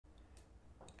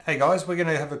Hey guys, we're going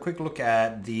to have a quick look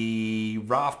at the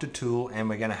Rafter tool, and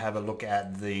we're going to have a look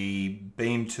at the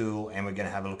beam tool, and we're going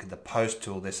to have a look at the post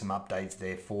tool. There's some updates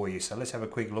there for you. So let's have a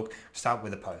quick look. Start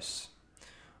with the posts.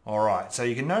 Alright, so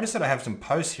you can notice that I have some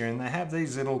posts here, and they have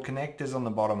these little connectors on the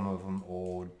bottom of them,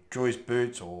 or joist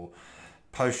boots, or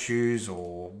post shoes,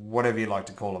 or whatever you like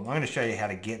to call them. I'm going to show you how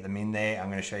to get them in there.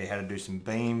 I'm going to show you how to do some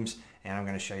beams, and I'm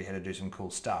going to show you how to do some cool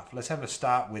stuff. Let's have a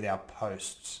start with our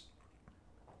posts.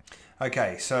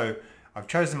 Okay, so I've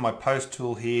chosen my post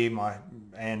tool here,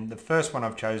 and the first one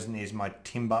I've chosen is my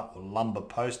timber or lumber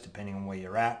post, depending on where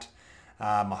you're at,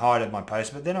 my height of my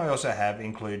post, but then I also have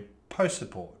include post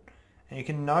support. And you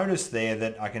can notice there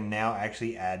that I can now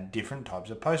actually add different types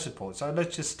of post support. So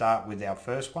let's just start with our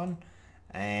first one,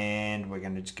 and we're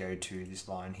going to just go to this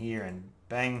line here, and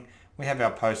bang, we have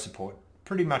our post support,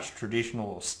 pretty much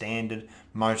traditional or standard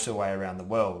most of the way around the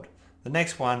world. The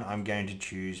next one, I'm going to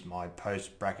choose my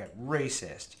post bracket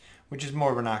recessed, which is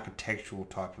more of an architectural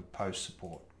type of post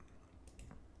support.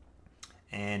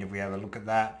 And if we have a look at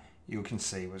that, you can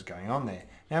see what's going on there.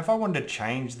 Now, if I wanted to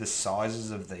change the sizes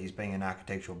of these being an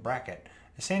architectural bracket,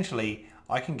 essentially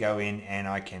I can go in and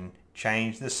I can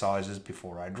change the sizes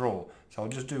before I draw. So I'll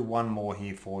just do one more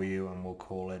here for you, and we'll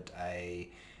call it a,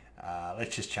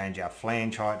 let's just change our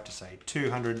flange height to say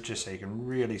 200, just so you can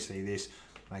really see this.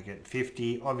 Make it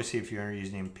 50. Obviously, if you're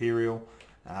using imperial,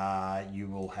 you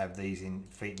will have these in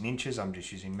feet and inches. I'm just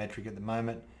using metric at the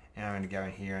moment, and I'm going to go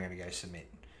in here. I'm going to go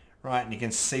submit. Right, and you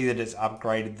can see that it's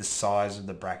upgraded the size of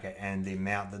the bracket and the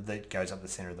amount that goes up the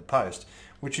center of the post,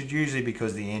 which is usually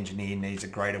because the engineer needs a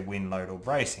greater wind load or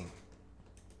bracing.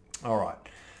 All right,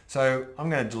 so I'm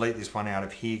going to delete this one out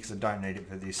of here because I don't need it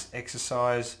for this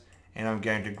exercise, and I'm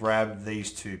going to grab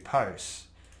these two posts.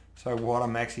 So what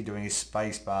I'm actually doing is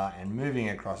spacebar and moving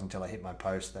across until I hit my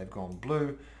post. They've gone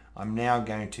blue. I'm now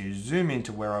going to zoom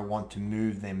into where I want to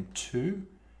move them to.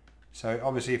 So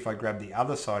obviously if I grab the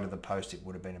other side of the post, it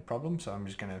would have been a problem. So I'm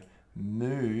just going to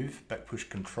move, but push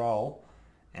control,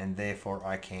 and therefore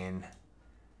I can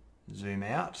zoom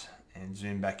out and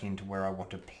zoom back into where I want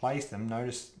to place them.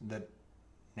 Notice that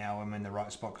now I'm in the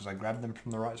right spot because I grabbed them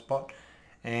from the right spot.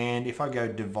 And if I go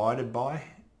divided by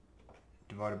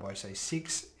say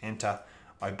 6, enter,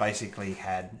 I basically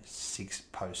had 6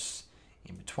 posts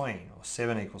in between, or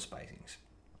 7 equal spacings.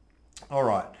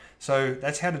 Alright, so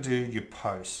that's how to do your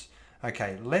posts.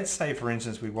 Okay, let's say for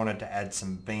instance we wanted to add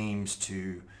some beams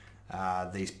to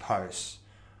these posts.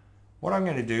 What I'm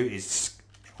going to do is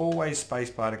always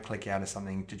spacebar to click out of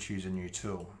something to choose a new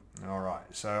tool.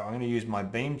 Alright, so I'm going to use my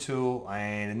beam tool,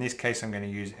 and in this case I'm going to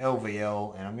use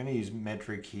LVL, and I'm going to use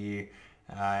metric here.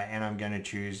 And I'm going to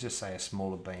choose, just say, a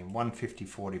smaller beam,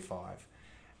 150/45.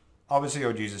 Obviously I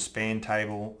would use a span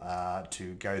table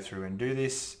to go through and do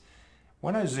this.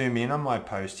 When I zoom in on my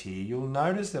post here, you'll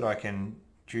notice that I can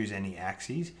choose any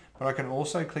axes, but I can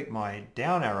also click my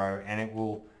down arrow and it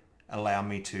will allow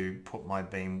me to put my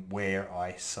beam where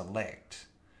I select.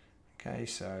 Okay,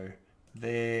 so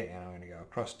there, and I'm going to go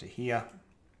across to here,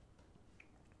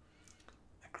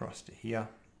 across to here.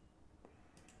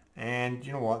 And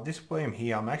you know what, this beam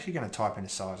here, I'm actually going to type in a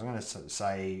size. I'm going to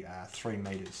say 3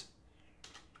 meters.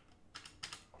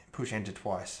 Push enter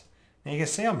twice. Now you can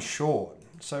see I'm short.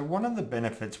 So one of the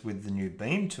benefits with the new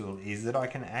beam tool is that I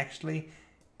can actually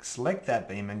select that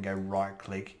beam and go right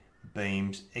click,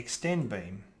 beams, extend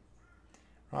beam.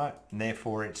 Right, and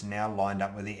therefore it's now lined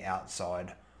up with the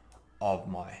outside of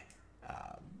my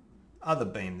other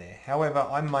beam there. However,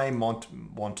 I may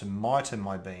want to miter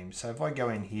my beam. So if I go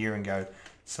in here and go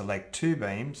select 2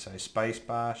 beams, so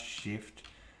spacebar, shift,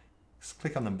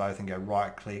 click on them both and go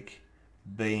right click,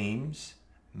 beams,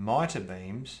 miter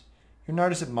beams, you'll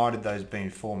notice it mitered those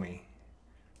beams for me,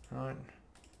 right?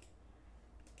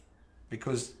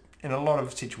 Because in a lot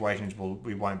of situations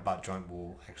we won't butt joint,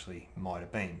 we'll actually miter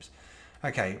beams.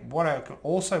 Okay, what I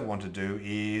also want to do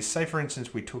is, say for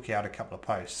instance we took out a couple of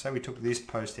posts. So we took this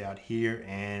post out here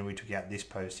and we took out this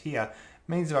post here.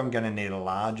 Means that I'm going to need a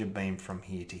larger beam from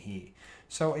here to here.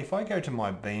 So if I go to my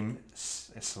beam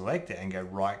selector and go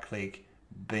right click,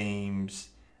 beams,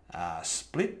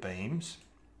 split beams,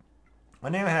 I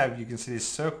now have, you can see this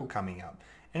circle coming up,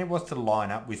 and it wants to line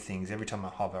up with things every time I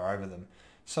hover over them.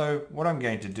 So what I'm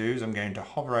going to do is I'm going to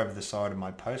hover over the side of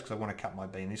my post because I want to cut my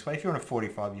beam this way. If you want a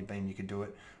 45 your beam, you could do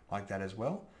it like that as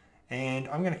well. And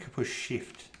I'm going to push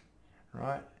shift,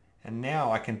 right? And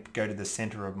now I can go to the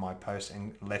center of my post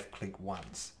and left click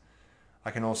once. I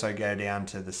can also go down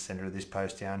to the center of this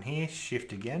post down here,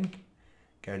 shift again,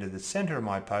 go to the center of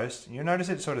my post, and you'll notice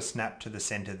it sort of snapped to the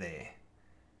center there,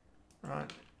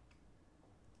 right?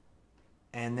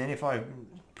 And then if I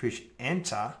push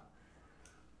enter,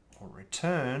 or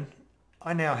return,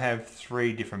 I now have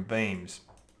 3 different beams.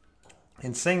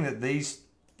 And seeing that these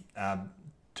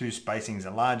 2 spacings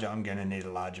are larger, I'm going to need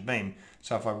a larger beam.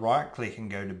 So if I right click and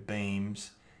go to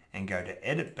beams and go to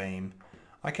edit beam,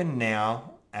 I can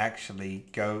now actually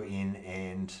go in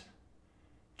and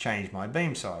change my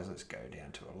beam size. Let's go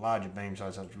down to a larger beam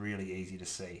size so it's really easy to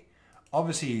see.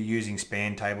 Obviously you're using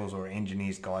span tables or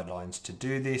engineer's guidelines to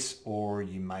do this, or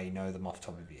you may know them off the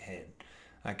top of your head.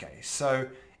 Okay, so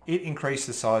it increased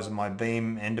the size of my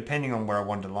beam, and depending on where I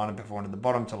wanted to line up, if I wanted the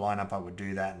bottom to line up, I would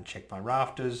do that and check my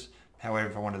rafters. However,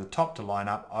 if I wanted the top to line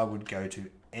up, I would go to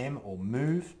M or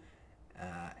move,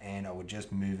 and I would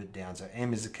just move it down. So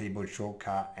M is the keyboard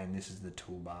shortcut, and this is the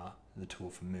toolbar, the tool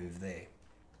for move there.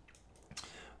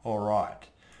 All right,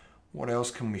 what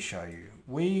else can we show you?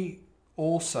 We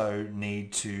also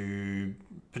need to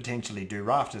potentially do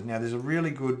rafters. Now there's a really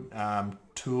good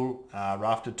tool,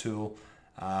 rafter tool,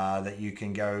 that you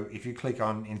can go, if you click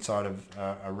on inside of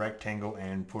a rectangle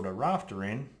and put a rafter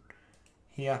in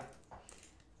here,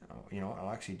 you know,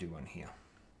 I'll actually do one here.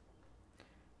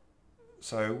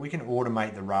 So we can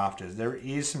automate the rafters. There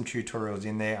is some tutorials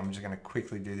in there. I'm just going to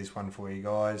quickly do this one for you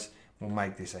guys. We'll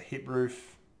make this a hip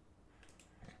roof,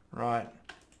 right?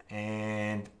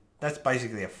 And that's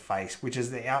basically a face, which is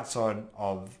the outside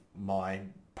of my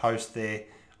post there.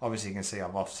 Obviously you can see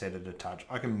I've offset it a touch.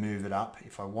 I can move it up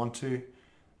if I want to.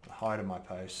 The height of my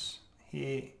posts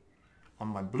here on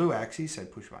my blue axis, so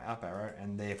push my up arrow,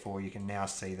 and therefore you can now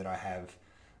see that I have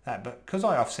that. But because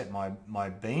I offset my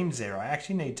beams there, I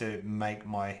actually need to make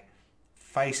my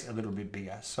face a little bit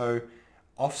bigger. So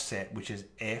offset, which is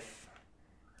F,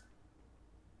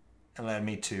 allowed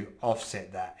me to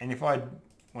offset that. And if I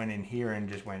went in here and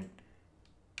just went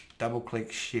double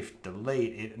click shift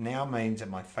delete, it now means that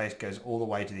my face goes all the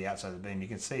way to the outside of the beam. You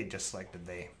can see it just selected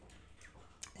there.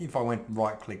 If I went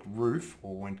right click roof,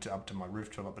 or went up to my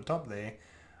roof tool up the top there,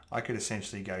 I could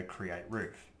essentially go create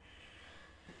roof.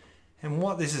 And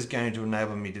what this is going to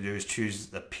enable me to do is choose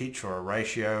the pitch or a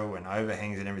ratio and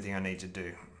overhangs and everything I need to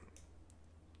do.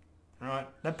 Right,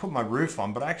 that put my roof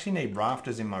on, but I actually need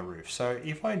rafters in my roof. So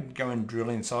if I go and drill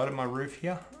inside of my roof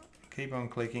here, keep on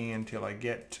clicking until I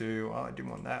get to, oh, I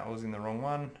didn't want that, I was in the wrong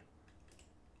one.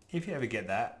 If you ever get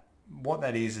that, what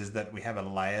that is that we have a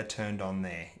layer turned on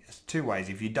there. There's 2 ways.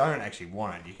 If you don't actually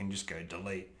want it, you can just go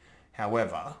delete.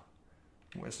 However,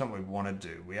 it's not what we want to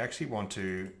do. We actually want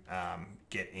to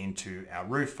get into our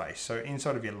roof face. So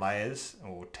inside of your layers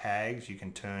or tags, you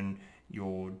can turn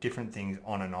your different things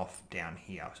on and off down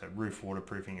here. So roof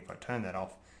waterproofing, if I turn that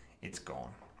off, it's gone.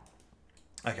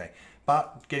 Okay,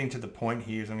 but getting to the point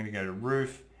here is I'm going to go to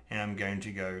roof, and I'm going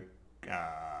to go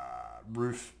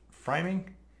roof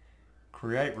framing,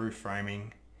 create roof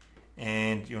framing,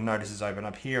 and you'll notice it's open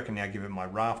up here. I can now give it my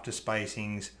rafter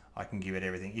spacings. I can give it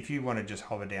everything. If you want to just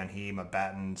hover down here, my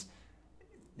battens,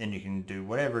 then you can do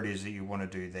whatever it is that you want to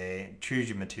do there. Choose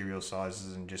your material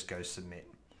sizes and just go submit.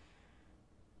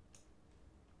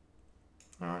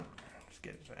 All right, let's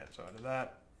get outside of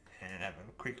that and have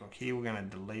a quick look here. We're going to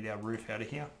delete our roof out of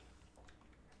here.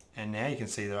 And now you can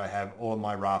see that I have all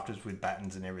my rafters with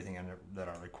battens and everything that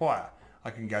I require. I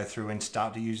can go through and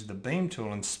start to use the beam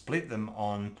tool and split them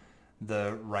on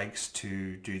the rakes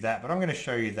to do that. But I'm going to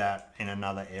show you that in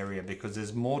another area, because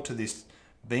there's more to this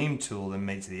beam tool than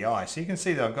meets the eye. So you can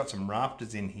see that I've got some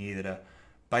rafters in here that are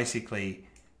basically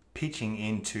pitching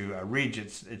into a ridge.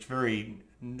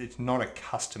 It's not a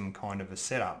custom kind of a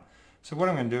setup. So what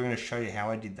I'm going to do, I'm going to show you how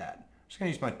I did that. I'm just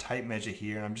going to use my tape measure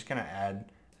here, and I'm just going to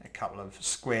add a couple of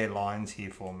square lines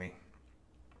here for me,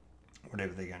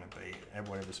 whatever they're going to be, at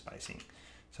whatever spacing.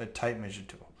 So tape measure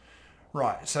tool.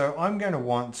 Right, so I'm going to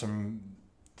want some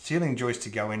ceiling joists to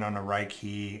go in on a rake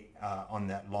here on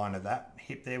that line of that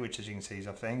hip there, which as you can see is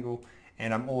off angle.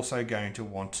 And I'm also going to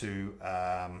want to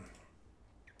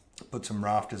put some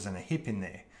rafters and a hip in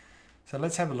there. So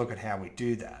let's have a look at how we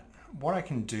do that. What I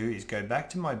can do is go back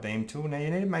to my beam tool. Now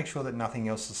you need to make sure that nothing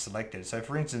else is selected. So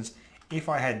for instance, if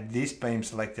I had this beam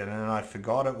selected and I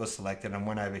forgot it was selected and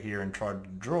went over here and tried to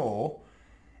draw,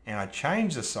 and I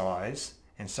changed the size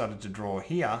and started to draw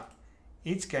here,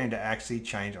 it's going to actually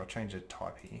change. I'll change the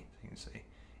type here so you can see.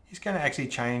 It's going to actually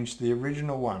change the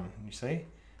original one, you see,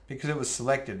 because it was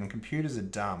selected, and computers are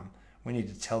dumb. We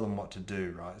need to tell them what to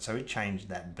do, right? So it changed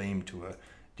that beam to a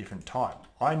different type.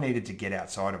 I needed to get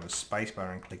outside of a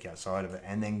spacebar and click outside of it,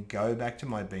 and then go back to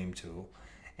my beam tool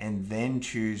and then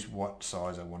choose what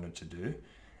size I wanted to do,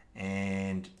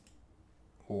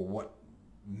 or what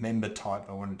member type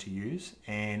I wanted to use.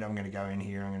 And I'm going to go in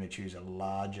here, I'm going to choose a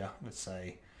larger, let's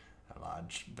say a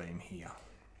large beam here.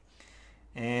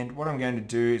 And what I'm going to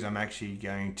do is I'm actually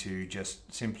going to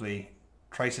just simply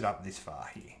trace it up this far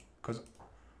here because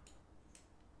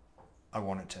I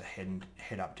want it to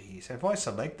head up to here. So if I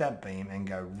select that beam and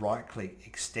go right click,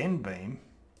 extend beam,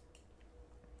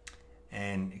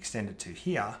 and extend it to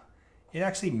here, it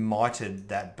actually mitered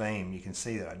that beam. You can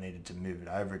see that I needed to move it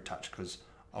over a touch because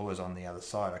I was on the other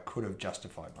side. I could have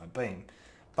justified my beam.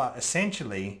 But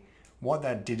essentially what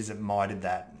that did is it mitered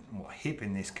that hip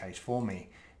in this case for me.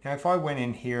 Now if I went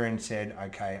in here and said,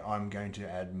 okay, I'm going to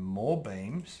add more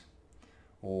beams,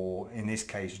 or in this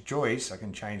case joists, I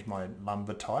can change my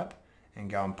lumber type and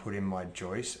go and put in my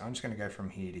joist. I'm just going to go from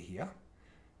here to here,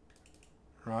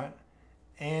 right?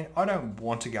 And I don't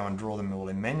want to go and draw them all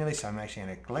in manually, so I'm actually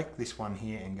going to select this one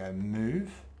here and go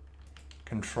move,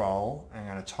 control, and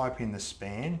I'm going to type in the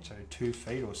span, so 2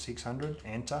 feet or 600,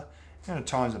 enter. I'm going to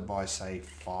times it by say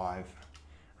 5,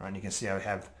 right? And you can see I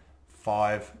have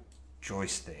 5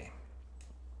 joists there.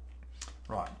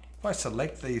 Right, if I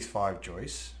select these 5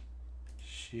 joists,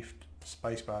 shift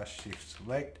spacebar, shift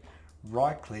select,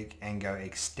 right click and go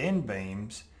extend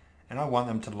beams, and I want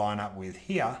them to line up with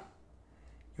here,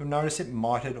 you'll notice it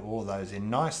mitered all those in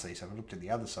nicely. So if I looked at the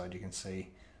other side, you can see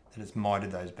that it's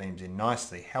mitered those beams in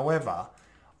nicely. However,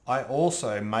 I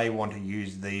also may want to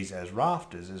use these as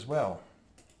rafters as well.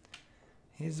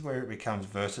 Here's where it becomes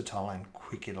versatile and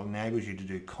quick. It enables you to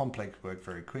do complex work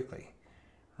very quickly.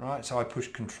 Right, so I push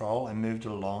control and moved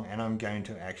it along, and I'm going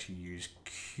to actually use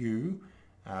Q,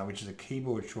 which is a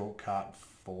keyboard shortcut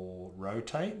for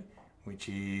rotate, which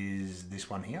is this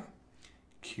one here,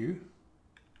 Q.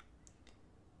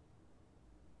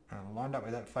 And lined up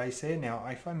with that face there. Now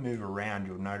if I move around,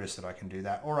 you'll notice that I can do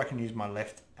that, or I can use my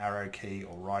left arrow key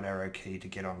or right arrow key to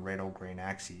get on red or green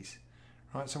axes.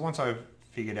 Right, so once I've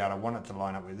figured out I want it to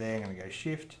line up with there, I'm going to go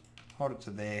shift, hold it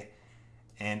to there,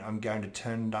 and I'm going to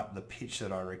turn up the pitch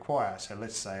that I require. So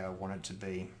let's say I want it to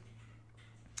be,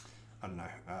 I don't know,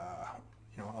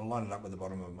 you know, I'll line it up with the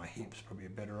bottom of my hips, probably a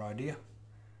better idea.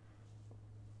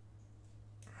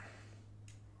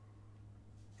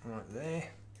 Right there.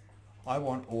 I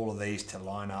want all of these to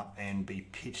line up and be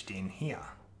pitched in here.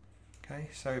 Okay,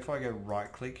 so if I go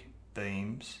right click,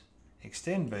 beams,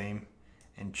 extend beam,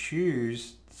 and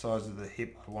choose the size of the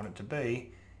hip I want it to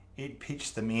be, it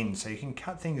pitched them in. So you can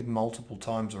cut things multiple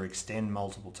times or extend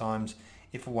multiple times.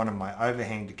 If I wanted my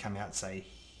overhang to come out, say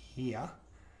here,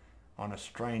 on a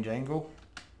strange angle,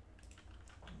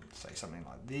 say something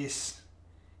like this,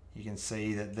 you can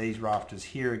see that these rafters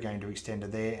here are going to extend to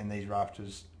there, and these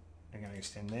rafters are going to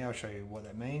extend there. I'll show you what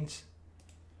that means.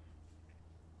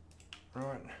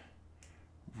 Right,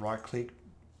 right click,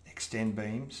 extend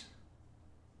beams,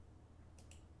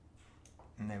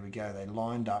 and there we go, they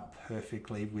lined up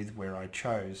perfectly with where I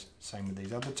chose. Same with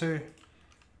these other two.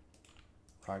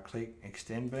 Right click,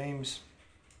 extend beams.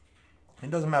 It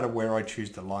doesn't matter where I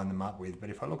choose to line them up with, but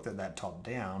if I looked at that top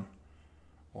down,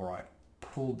 or I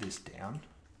pulled this down,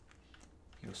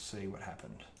 you'll see what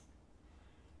happened.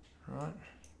 Right,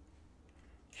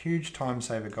 huge time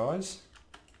saver, guys.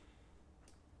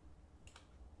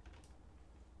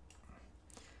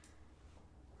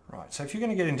 Right, so if you're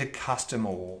going to get into custom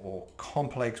or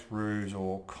complex roofs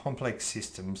or complex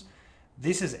systems,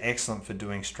 this is excellent for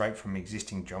doing straight from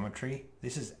existing geometry.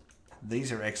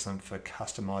 These are excellent for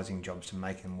customizing jobs to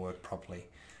make them work properly.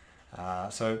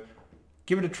 So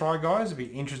give it a try, guys. I'd be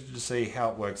interested to see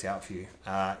how it works out for you.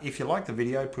 If you like the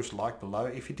video, push like below.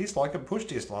 If you dislike it, push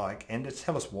dislike, and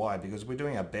tell us why, because we're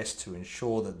doing our best to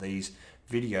ensure that these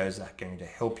videos are going to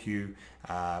help you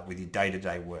with your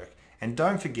day-to-day work. And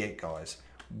don't forget, guys,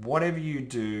 whatever you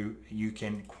do, you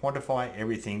can quantify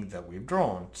everything that we've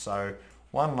drawn. So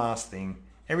one last thing,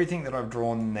 everything that I've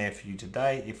drawn there for you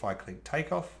today, if I click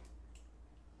takeoff,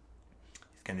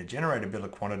 it's going to generate a bill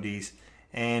of quantities,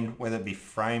 and whether it be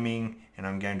framing, and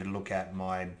I'm going to look at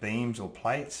my beams or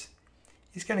plates,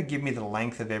 it's going to give me the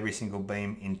length of every single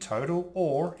beam in total,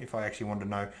 or if I actually want to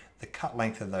know the cut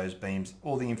length of those beams,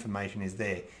 all the information is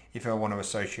there. If I want to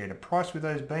associate a price with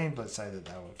those beams, let's say that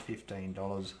they were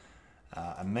 $15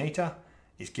 a meter,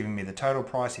 it's giving me the total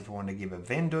price. If I want to give a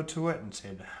vendor to it and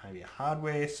said maybe a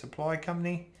hardware supply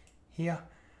company here,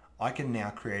 I can now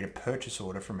create a purchase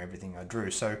order from everything I drew.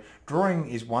 So drawing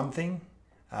is one thing,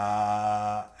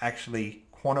 actually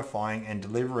quantifying and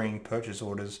delivering purchase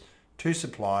orders to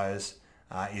suppliers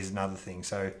is another thing.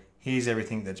 So here's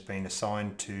everything that's been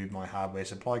assigned to my hardware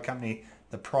supply company,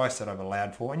 the price that I've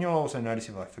allowed for, and you'll also notice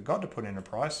if I forgot to put in a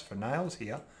price for nails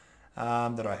here,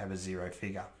 that I have a 0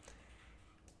 figure.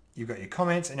 You've got your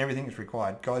comments and everything that's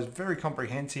required. Guys, very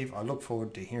comprehensive. I look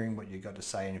forward to hearing what you've got to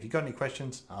say, and if you've got any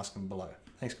questions, ask them below.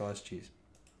 Thanks, guys. Cheers.